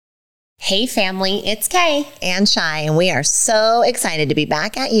Hey family, it's Kay and Shai, and we are so excited to be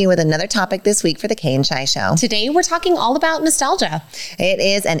back at you with another topic this week for the Kay and Shai Show. Today we're talking all about nostalgia. It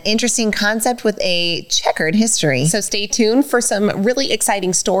is an interesting concept with a checkered history. So stay tuned for some really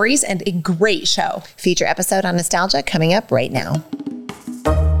exciting stories and a great show. Feature episode on nostalgia coming up right now.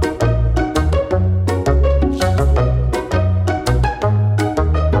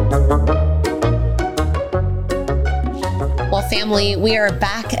 Family, we are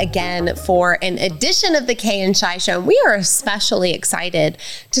back again for an edition of the Kay and Shai Show. We are especially excited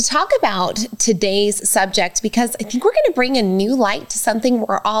to talk about today's subject because I think we're going to bring a new light to something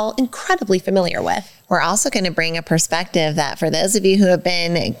we're all incredibly familiar with. We're also going to bring a perspective that for those of you who have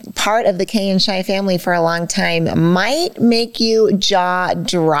been part of the Kay and Shai family for a long time might make you jaw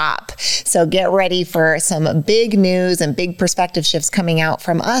drop. So get ready for some big news and big perspective shifts coming out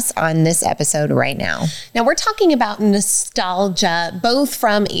from us on this episode right now. Now we're talking about nostalgia, both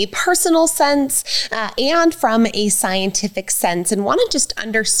from a personal sense and from a scientific sense, and want to just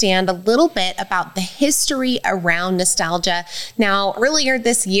understand a little bit about the history around nostalgia. Now, earlier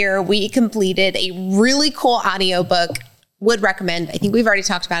this year, we completed a really cool audiobook. Would recommend. I think we've already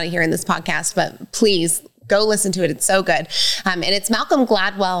talked about it here in this podcast, but please go listen to it. It's so good. And it's Malcolm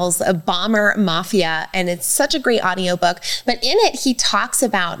Gladwell's Bomber Mafia. And it's such a great audiobook. But in it, he talks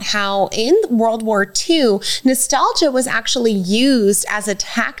about how in World War II, nostalgia was actually used as a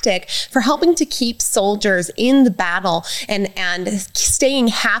tactic for helping to keep soldiers in the battle and staying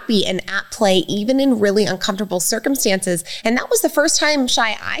happy and at play, even in really uncomfortable circumstances. And that was the first time,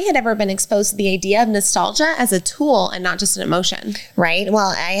 Shai, I had ever been exposed to the idea of nostalgia as a tool and not just an emotion. Right. Well,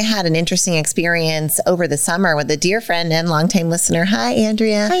 I had an interesting experience over the summer with a dear friend and longtime listener. Hi,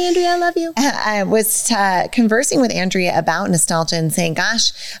 Andrea. Hi, Andrea. I love you. I was conversing with Andrea about nostalgia and saying,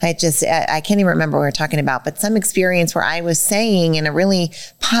 gosh, I can't even remember what we were talking about, but some experience where I was saying in a really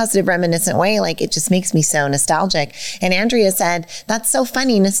positive, reminiscent way, like it just makes me so nostalgic. And Andrea said, that's so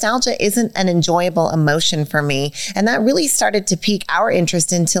funny. Nostalgia isn't an enjoyable emotion for me. And that really started to pique our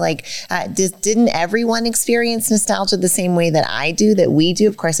interest into didn't everyone experience nostalgia the same way that I do, that we do?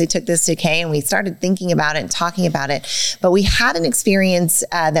 Of course, I took this to Kay and we started thinking about it and talking about it. But we had an experience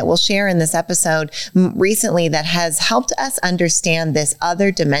that we'll share in this episode recently that has helped us understand this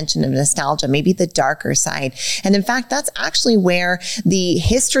other dimension of nostalgia, maybe the darker side. And in fact, that's actually where the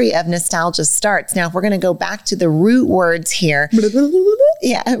history of nostalgia starts. Now, if we're going to go back to the root words here, we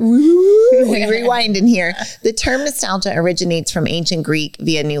rewind in here. The term nostalgia originates from ancient Greek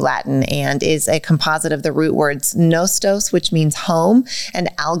via New Latin and is a composite of the root words nostos, which means home, and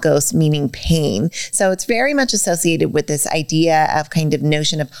algos, meaning pain. So it's very much associated with this idea of kind of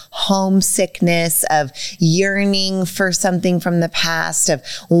notion of homesickness, of yearning for something from the past, of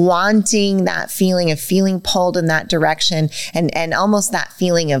wanting that feeling of feeling pulled in that direction, and almost that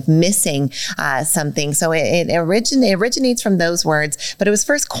feeling of missing something. So it originates from those words, but it was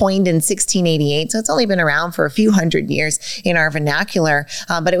first coined in 1688. So it's only been around for a few hundred years in our vernacular.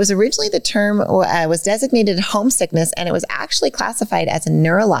 But it was originally the term was designated homesickness, and it was actually classified as a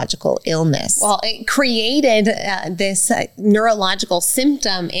neurological illness. Well, it created this neurological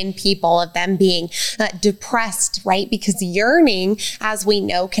symptom in people of them being depressed, right? Because yearning, as we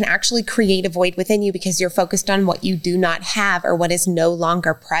know, can actually create a void within you because you're focused on what you do not have or what is no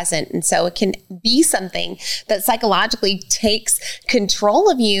longer present. And so it can be something that psychologically takes control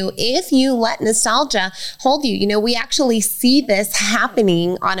of you if you let nostalgia hold you. You know, we actually see this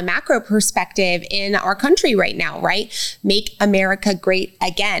happening on a macro perspective in our country right now, right? Make America great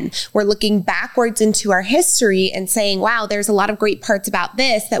again. We're looking backwards into our history and saying, wow, there's a lot of great parts about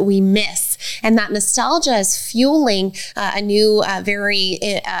this that we miss. And that nostalgia is fueling a new, very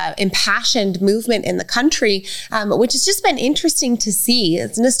impassioned movement in the country, which has just been interesting to see.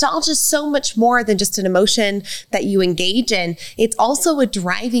 Nostalgia is so much more than just an emotion that you engage in. It's also a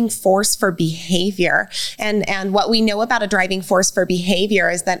driving force for behavior. And what we know about a driving force for behavior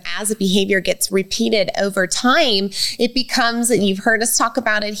is that as a behavior gets repeated over time, it becomes, and you've heard us talk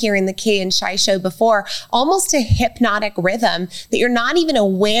about it here in the Kay and Shai Show before, almost a hypnotic rhythm that you're not even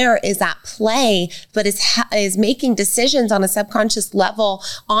aware is at play, but is making decisions on a subconscious level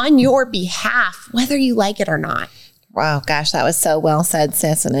on your behalf, whether you like it or not. Wow, gosh, that was so well said,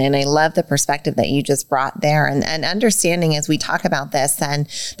 sis. And I love the perspective that you just brought there and understanding as we talk about this then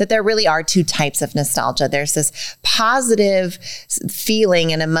that there really are two types of nostalgia. There's this positive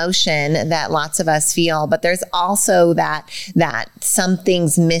feeling and emotion that lots of us feel, but there's also that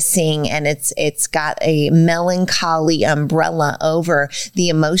something's missing and it's got a melancholy umbrella over the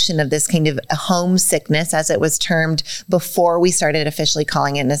emotion of this kind of homesickness, as it was termed before we started officially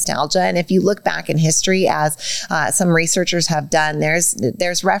calling it nostalgia. And if you look back in history as some researchers have done,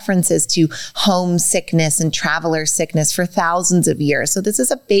 there's references to homesickness and traveler sickness for thousands of years. So this is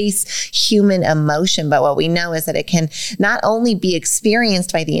a base human emotion, but what we know is that it can not only be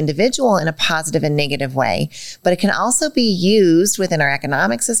experienced by the individual in a positive and negative way, but it can also be used within our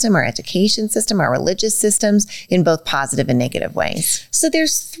economic system, our education system, our religious systems in both positive and negative ways. So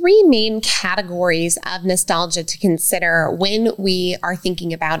there's three main categories of nostalgia to consider when we are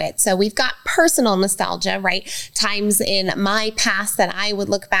thinking about it. So we've got personal nostalgia, right? Times in my past that I would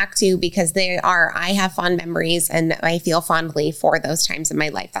look back to because I have fond memories and I feel fondly for those times in my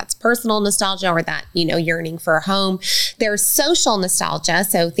life. That's personal nostalgia, or that, yearning for a home. There's social nostalgia.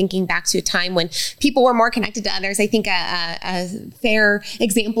 So thinking back to a time when people were more connected to others. I think a fair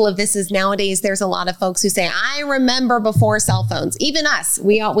example of this is nowadays there's a lot of folks who say, I remember before cell phones. Even us,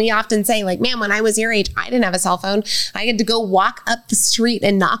 we often say like, man, when I was your age, I didn't have a cell phone. I had to go walk up the street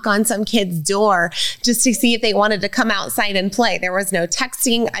and knock on some kid's door just to see if they wanted to come outside and play. There was no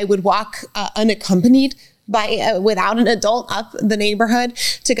texting. I would walk unaccompanied without an adult up the neighborhood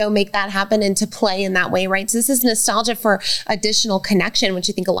to go make that happen and to play in that way, right? So this is nostalgia for additional connection, which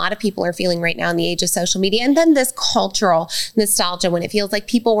I think a lot of people are feeling right now in the age of social media. And then this cultural nostalgia, when it feels like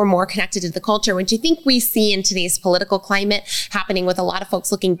people were more connected to the culture, which I think we see in today's political climate happening with a lot of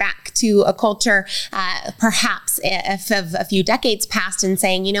folks looking back to a culture, perhaps of a few decades past, and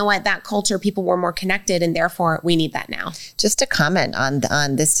saying, you know what, that culture, people were more connected and therefore we need that now. Just to comment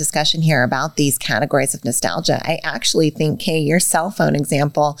on this discussion here about these categories of nostalgia, I actually think, Kay, your cell phone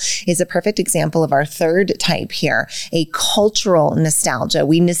example is a perfect example of our third type here, a cultural nostalgia.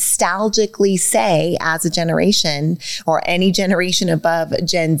 We nostalgically say, as a generation or any generation above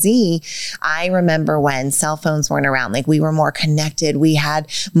Gen Z, I remember when cell phones weren't around. Like, we were more connected. We had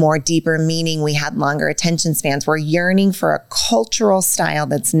more deeper meaning. We had longer attention spans. We're yearning for a cultural style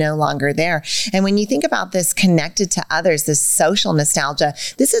that's no longer there. And when you think about this connected to others, this social nostalgia,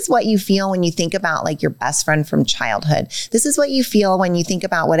 this is what you feel when you think about like your best friend from childhood. This is what you feel when you think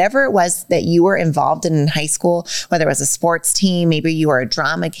about whatever it was that you were involved in high school, whether it was a sports team, maybe you were a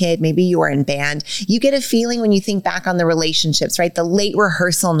drama kid, maybe you were in band. You get a feeling when you think back on the relationships, right? The late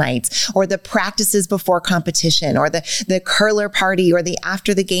rehearsal nights, or the practices before competition, or the curler party, or the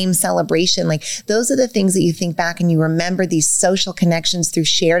after the game celebration. Like, those are the things that you think back and you remember these social connections through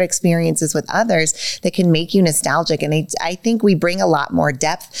shared experiences with others that can make you nostalgic. And I think we bring a lot more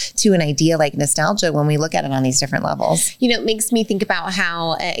depth to an idea like nostalgia when we look at it on these different levels. It makes me think about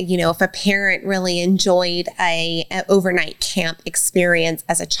how, if a parent really enjoyed an overnight camp experience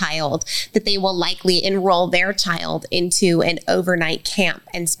as a child, that they will likely enroll their child into an overnight camp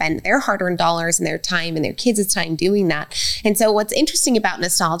and spend their hard-earned dollars and their time and their kids' time doing that. And so what's interesting about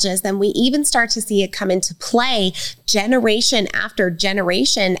nostalgia is then we even start to see it come into play generation after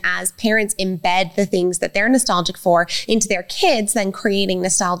generation as parents embed the things that they're nostalgic for into their kids, then creating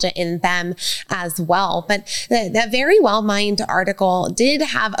nostalgia in them as well. But that Very Well Mind article did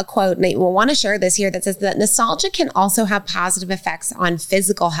have a quote, and I will want to share this here, that says that nostalgia can also have positive effects on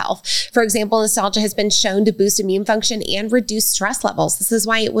physical health. For example, nostalgia has been shown to boost immune function and reduce stress levels. This is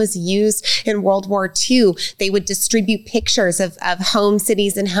why it was used in World War II. They would distribute pictures of home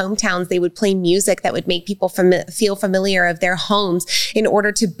cities and hometowns. They would play music that would make people feel familiar of their homes in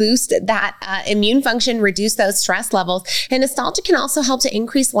order to boost that immune function, reduce those stress levels. And nostalgia can also help to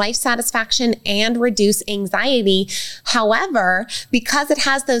increase life satisfaction and reduce anxiety. However, because it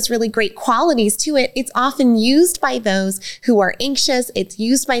has those really great qualities to it, it's often used by those who are anxious. It's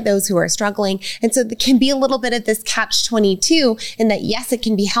used by those who are struggling. And so there can be a little bit of this catch-22 in that, yes, it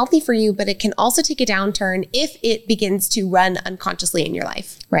can be healthy for you, but it can also take a downturn if it begins to run unconsciously in your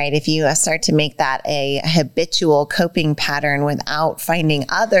life. Right. If you start to make that a habitual coping pattern without finding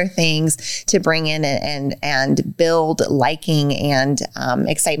other things to bring in and build liking and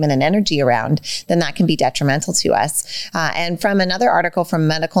excitement and energy around, then that can be detrimental to us. And from another article from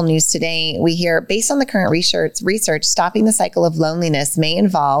Medical News Today, we hear, based on the current research, stopping the cycle of loneliness may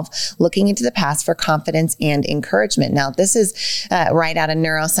involve looking into the past for confidence and encouragement. Now, this is right out of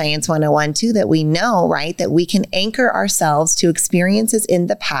Neuroscience 101 too, that we know, right, that we can anchor ourselves to experiences in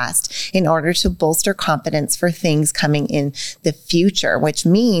the past in order to bolster confidence for things coming in the future, which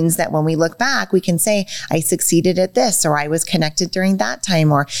means that when we look back, we can say, I succeeded at this, or I was connected during that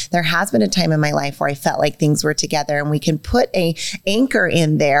time, or there has been a time in my life life where I felt like things were together. And we can put a anchor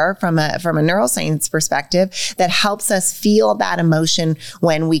in there from a neuroscience perspective that helps us feel that emotion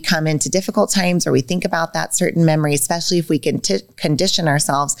when we come into difficult times or we think about that certain memory, especially if we can condition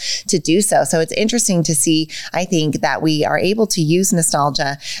ourselves to do so. So it's interesting to see, I think, that we are able to use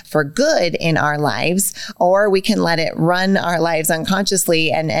nostalgia for good in our lives, or we can let it run our lives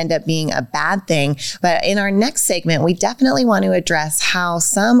unconsciously and end up being a bad thing. But in our next segment, we definitely want to address how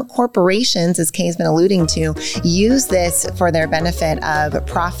some corporations, as Kay's been alluding to, use this for their benefit of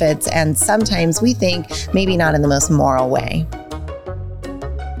profits, and sometimes we think maybe not in the most moral way.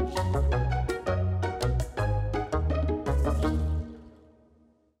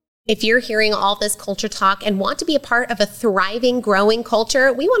 If you're hearing all this culture talk and want to be a part of a thriving, growing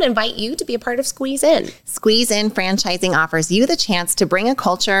culture, we want to invite you to be a part of Squeeze In. Squeeze In Franchising offers you the chance to bring a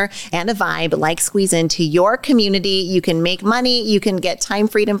culture and a vibe like Squeeze In to your community. You can make money, you can get time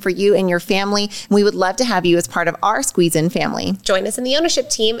freedom for you and your family. We would love to have you as part of our Squeeze In family. Join us in the ownership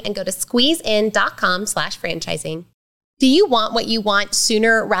team and go to squeezein.com/franchising. Do you want what you want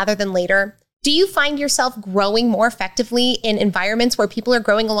sooner rather than later? Do you find yourself growing more effectively in environments where people are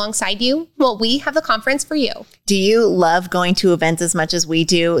growing alongside you? Well, we have the conference for you. Do you love going to events as much as we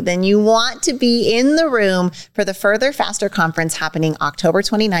do? Then you want to be in the room for the Further Faster Conference happening October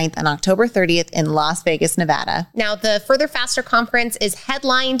 29th and October 30th in Las Vegas, Nevada. Now, the Further Faster Conference is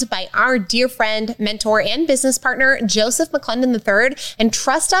headlined by our dear friend, mentor, and business partner, Joseph McClendon III. And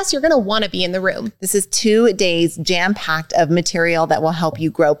trust us, you're going to want to be in the room. This is 2 days jam-packed of material that will help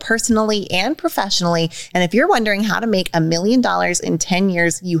you grow personally and professionally. And if you're wondering how to make $1 million in 10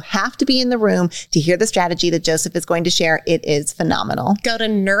 years, you have to be in the room to hear the strategy that Joseph is going to share. It is phenomenal. Go to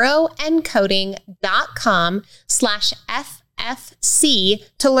neuroencoding.com/FFC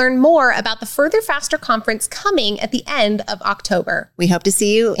to learn more about the Further Faster Conference coming at the end of October. We hope to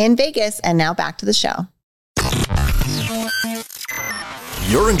see you in Vegas. And now back to the show.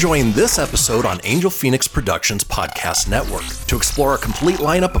 You're enjoying this episode on Angel Phoenix Productions Podcast Network. To explore a complete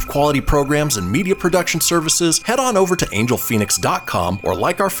lineup of quality programs and media production services, head on over to angelphoenix.com or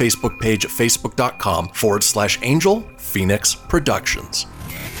like our Facebook page at facebook.com/Angel Phoenix Productions.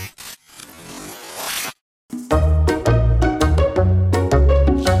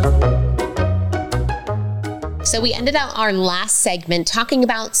 So we ended out our last segment talking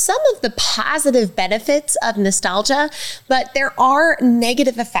about some of the positive benefits of nostalgia, but there are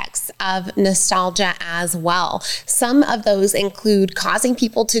negative effects of nostalgia as well. Some of those include causing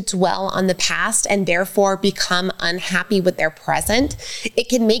people to dwell on the past and therefore become unhappy with their present. It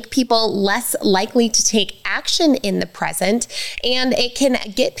can make people less likely to take action in the present, and it can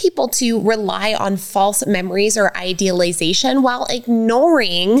get people to rely on false memories or idealization while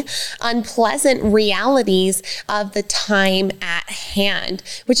ignoring unpleasant realities of the time at hand,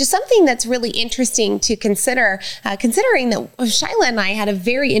 which is something that's really interesting to consider, considering that Shyla and I had a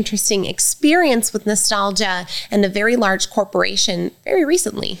very interesting experience with nostalgia and a very large corporation very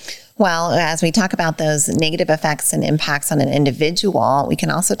recently. Well, as we talk about those negative effects and impacts on an individual, we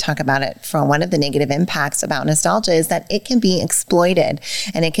can also talk about it from one of the negative impacts about nostalgia is that it can be exploited,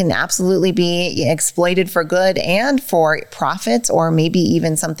 and it can absolutely be exploited for good and for profits, or maybe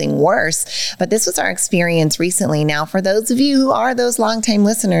even something worse. But this was our experience recently. Now, for those of you who are those longtime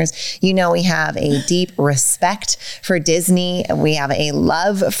listeners, you know we have a deep respect for Disney. We have a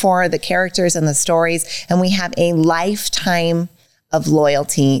love for the characters and the stories, and we have a lifetime of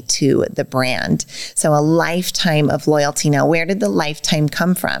loyalty to the brand. So a lifetime of loyalty. Now, where did the lifetime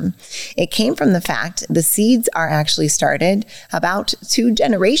come from? It came from the fact the seeds are actually started about 2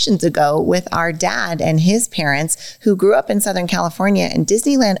 generations ago with our dad and his parents who grew up in Southern California, and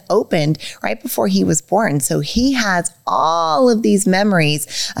Disneyland opened right before he was born. So he has all of these memories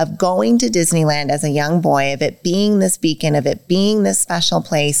of going to Disneyland as a young boy, of it being this beacon, of it being this special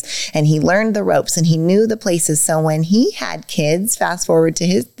place. And he learned the ropes and he knew the places. So when he had kids, fast forward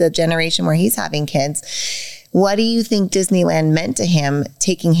to the generation where he's having kids, what do you think Disneyland meant to him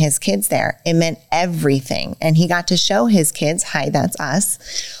taking his kids there? It meant everything. And he got to show his kids, hi, that's us,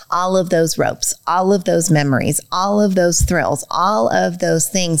 all of those ropes, all of those memories, all of those thrills, all of those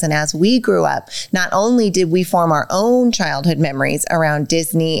things. And as we grew up, not only did we form our own childhood memories around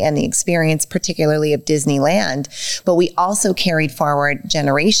Disney and the experience, particularly of Disneyland, but we also carried forward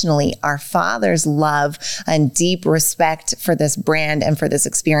generationally our father's love and deep respect for this brand and for this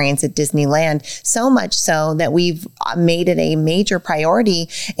experience at Disneyland, so much so that we've made it a major priority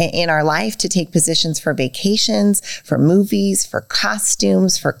in our life to take positions for vacations, for movies, for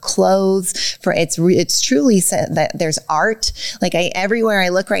costumes, for clothes, for it's truly that there's art. Like everywhere I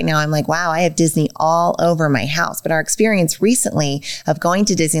look right now, I'm like, wow, I have Disney all over my house. But our experience recently of going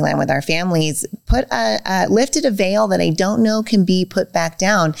to Disneyland with our families lifted a veil that I don't know can be put back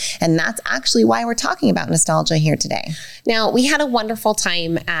down. And that's actually why we're talking about nostalgia here today. Now, we had a wonderful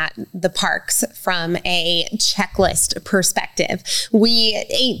time at the parks from a checklist perspective. We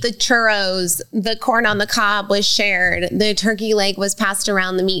ate the churros, the corn on the cob was shared, the turkey leg was passed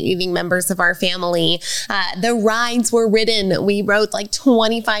around the meat-eating members of our family. The rides were ridden. We rode like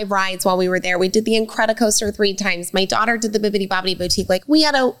 25 rides while we were there. We did the Incredicoaster 3 times. My daughter did the Bibbidi Bobbidi Boutique. Like we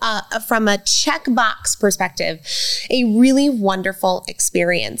had from a checkbox perspective, a really wonderful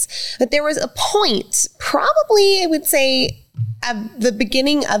experience. But there was a point, probably I would say at the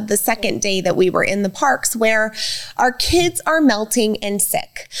beginning of the second day that we were in the parks, where our kids are melting and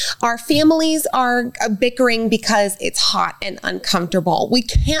sick. Our families are bickering because it's hot and uncomfortable. We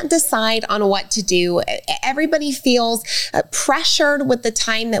can't decide on what to do. Everybody feels pressured with the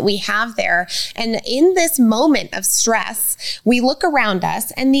time that we have there. And in this moment of stress, we look around us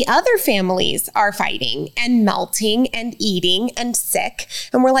and the other families are fighting and melting and eating and sick.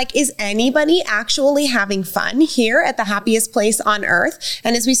 And we're like, is anybody actually having fun here at the happiest place on earth?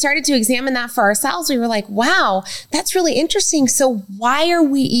 And as we started to examine that for ourselves, we were like, wow, that's really interesting. So why are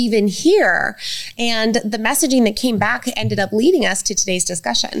we even here? And the messaging that came back ended up leading us to today's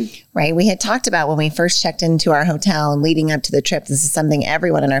discussion. Right. We had talked about when we first checked into our hotel and leading up to the trip, this is something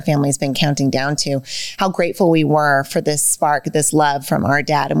everyone in our family has been counting down to, how grateful we were for this spark, this love from our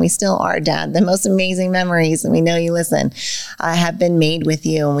dad. And we still are, Dad. The most amazing memories, and we know you listen, have been made with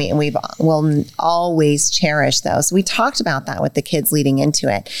you. And we will always cherish those. So we talked about that with the kids leading into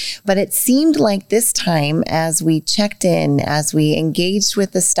it. But it seemed like this time, as we checked in, as we engaged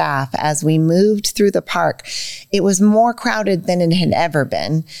with the staff, as we moved through the park, it was more crowded than it had ever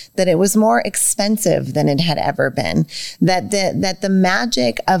been, that it was more expensive than it had ever been, that the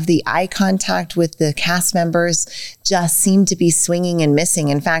magic of the eye contact with the cast members just seemed to be swinging and missing.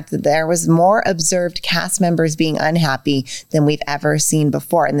 In fact, there was more observed cast members being unhappy than we've ever seen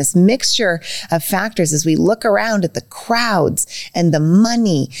before. And this mixture of factors, as we look around at the crowds and the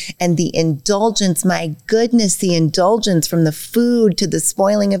money and the indulgence, my goodness, the indulgence from the food to the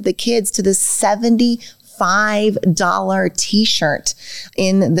spoiling of the kids to the $75 t-shirt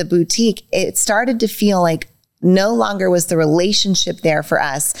in the boutique, it started to feel like no longer was the relationship there for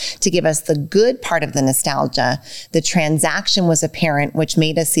us to give us the good part of the nostalgia. The transaction was apparent, which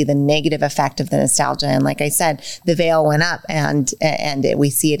made us see the negative effect of the nostalgia. And like I said, the veil went up and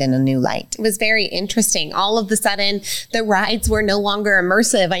we see it in a new light. It was very interesting. All of a sudden, the rides were no longer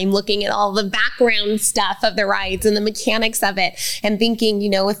immersive. I'm looking at all the background stuff of the rides and the mechanics of it and thinking,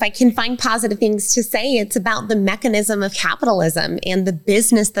 if I can find positive things to say, it's about the mechanism of capitalism and the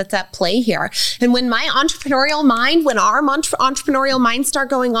business that's at play here. And when my entrepreneurial mind, when our entrepreneurial minds start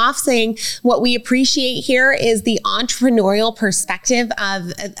going off saying what we appreciate here is the entrepreneurial perspective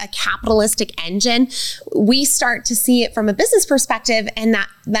of a capitalistic engine, we start to see it from a business perspective, and that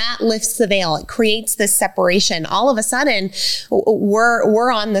lifts the veil. It creates this separation. All of a sudden, we're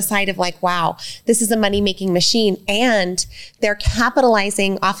on the side of like, wow, this is a money-making machine, and they're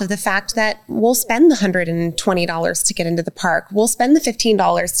capitalizing off of the fact that we'll spend the $120 to get into the park. We'll spend the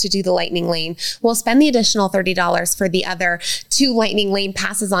 $15 to do the lightning lane. We'll spend the additional $30 for the other 2 lightning lane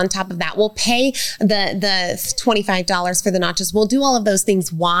passes on top of that. We'll pay the $25 for the nachos. We'll do all of those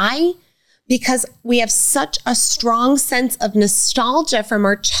things. Why? Because we have such a strong sense of nostalgia from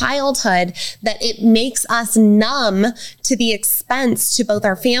our childhood that it makes us numb to the expense to both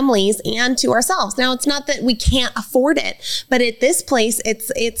our families and to ourselves. Now, it's not that we can't afford it, but at this place,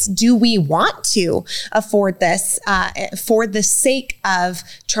 it's do we want to afford this for the sake of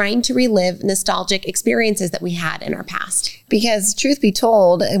trying to relive nostalgic experiences that we had in our past? Because truth be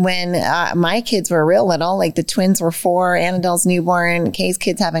told, when my kids were real little, like the twins were 4, Annabelle's newborn, Kay's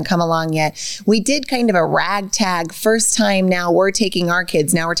kids haven't come along yet, we did kind of a ragtag first time. Now we're taking our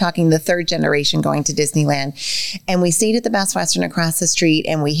kids. Now we're talking the 3rd generation going to Disneyland. And we stayed at the Best Western across the street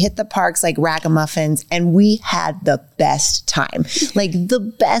and we hit the parks like ragamuffins, and we had the best time, like the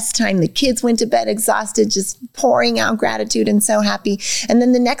best time. The kids went to bed exhausted, just pouring out gratitude and so happy. And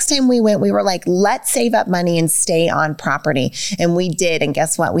then the next time we went, we were like, let's save up money and stay on property. And we did. And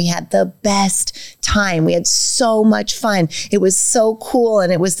guess what? We had the best time. We had so much fun. It was so cool.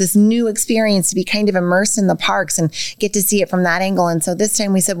 And it was this new experience to be kind of immersed in the parks and get to see it from that angle. And so this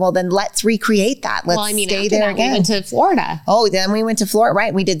time we said, well, then let's recreate that. Let's stay there again. We went to Florida. Oh, then we went to Florida,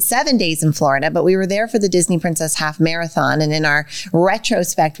 right? We did 7 days in Florida, but we were there for the Disney Princess Half Marathon. And in our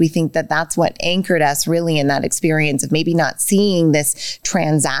retrospect, we think that that's what anchored us really in that experience of maybe not seeing this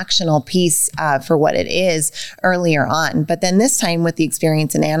transactional piece for what it is earlier on. But then this time with the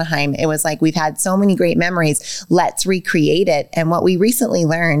experience in Anaheim, it was like, we've had so many great memories. Let's recreate it. And what we recently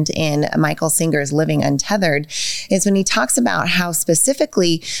learned in Michael Singer's Living Untethered is when he talks about how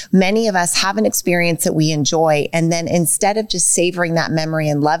specifically many of us have an experience that we enjoy. And then instead of just savoring that memory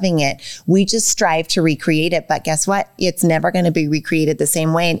and loving it, we just strive to recreate it. But guess what? It's never going to be recreated the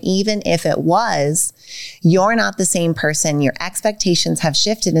same way. And even if it was, you're not the same person. Your expectations have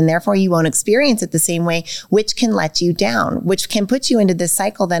shifted, and therefore you won't experience it the same way, which can let you down, which can put you into this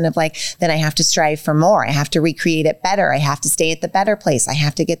cycle then of like, then I have to strive for more. I have to recreate it better. I have to stay at the better place. I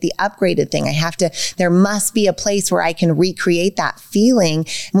have to get the upgraded thing. There must be a place where I can recreate that feeling.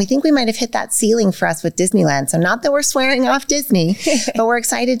 And we think we might have hit that ceiling for us with Disneyland. So not that we're swearing off Disney, but we're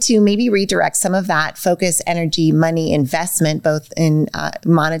excited to maybe redirect some of that focus, energy, money, investment, both in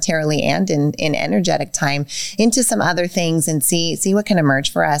monetarily and in energetic time, into some other things and see what can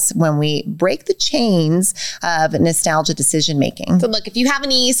emerge for us when we break the chains of nostalgia decision making. So look, if you have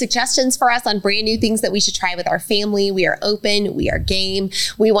any suggestions for us on brand new things that we should try with our family, we are open, we are game.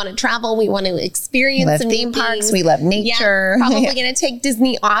 We want to travel, we want to experience we love some theme parks, things. we love nature. Yeah, probably going to take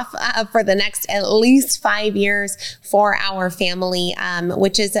Disney off for the next at least 5 years for our family,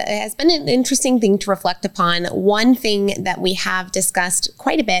 which has been an interesting thing to reflect upon. One thing that we have discussed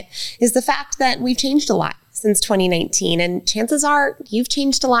quite a bit is the fact that we've changed a lot since 2019. And chances are you've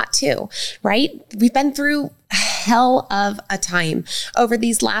changed a lot too, right? We've been through a hell of a time over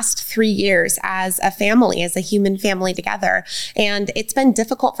these last 3 years as a family, as a human family together. And it's been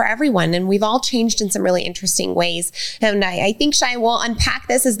difficult for everyone. And we've all changed in some really interesting ways. And I think Shai will unpack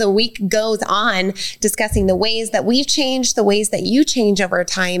this as the week goes on, discussing the ways that we've changed, the ways that you change over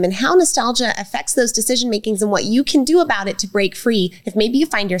time, and how nostalgia affects those decision makings and what you can do about it to break free if maybe you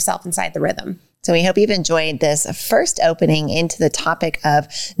find yourself inside the rhythm. So we hope you've enjoyed this first opening into the topic of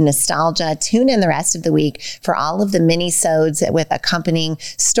nostalgia. Tune in the rest of the week for all of the mini-sodes with accompanying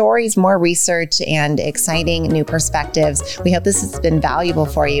stories, more research, and exciting new perspectives. We hope this has been valuable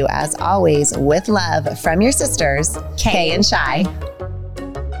for you. As always, with love from your sisters, Kay and Shai.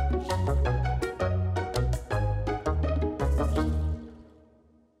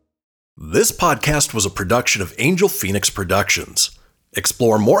 This podcast was a production of Angel Phoenix Productions.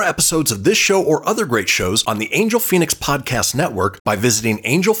 Explore more episodes of this show or other great shows on the Angel Phoenix Podcast Network by visiting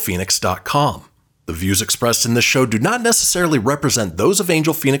angelphoenix.com. The views expressed in this show do not necessarily represent those of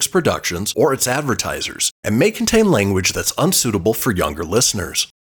Angel Phoenix Productions or its advertisers and may contain language that's unsuitable for younger listeners.